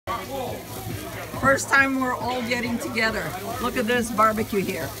First time we're all getting together. Look at this barbecue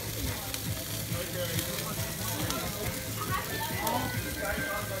here.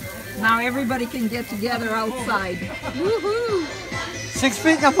 Now everybody can get together outside. Woohoo! 6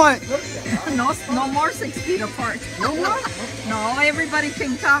 feet apart. No more 6 feet apart. No more? No, everybody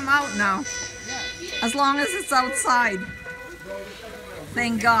can come out now. As long as it's outside.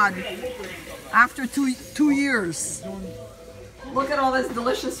 Thank God. After two years. Look at all this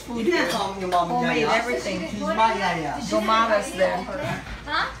delicious food here. Homemade everything. Tomatas there.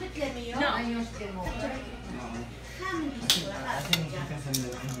 Huh? No.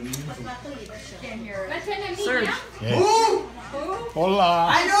 Serge. Who? Hola.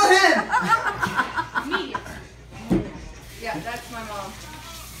 I know him! Yeah, that's my mom.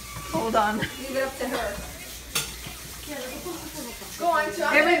 Hold on. Leave it up to her. Go on, so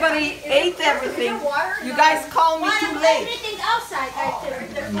Everybody ate everything. You guys called me too late. Everything outside.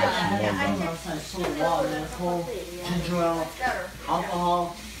 Ginger ale,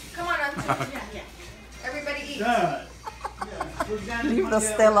 alcohol. Come on, Auntie. Everybody eat. Leave the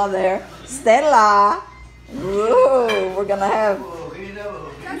Stella there. Stella! Whoa, we're gonna have...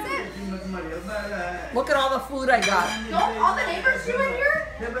 That's it. Look at all the food I got. Don't all the neighbors do in here?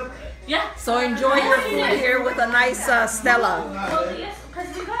 Yeah. So enjoy your food here with a nice Stella. Well, yes,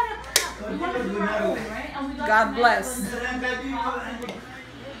 because we gotta do our own, right? And we got God bless. The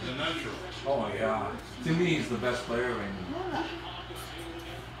natural. Oh yeah. To me, he's the best player right now.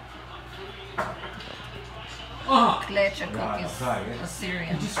 Oh. Klecha Yeah, cookies. that's right.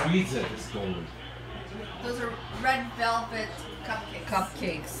 Assyrian. He just reads it. It's golden. Those are red velvet cupcakes.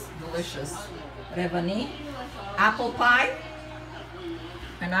 Cupcakes. Delicious. Revani. Apple pie.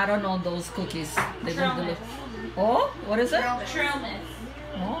 And I don't know those cookies. They look delicious. Oh, what is it? trail mix.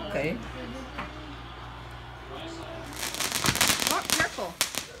 Oh, okay. Oh, careful.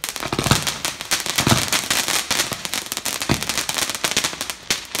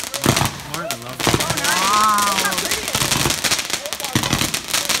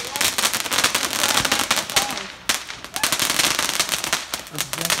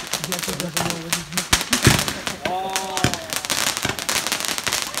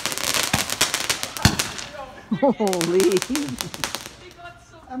 Holy.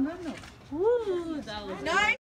 Ooh, that was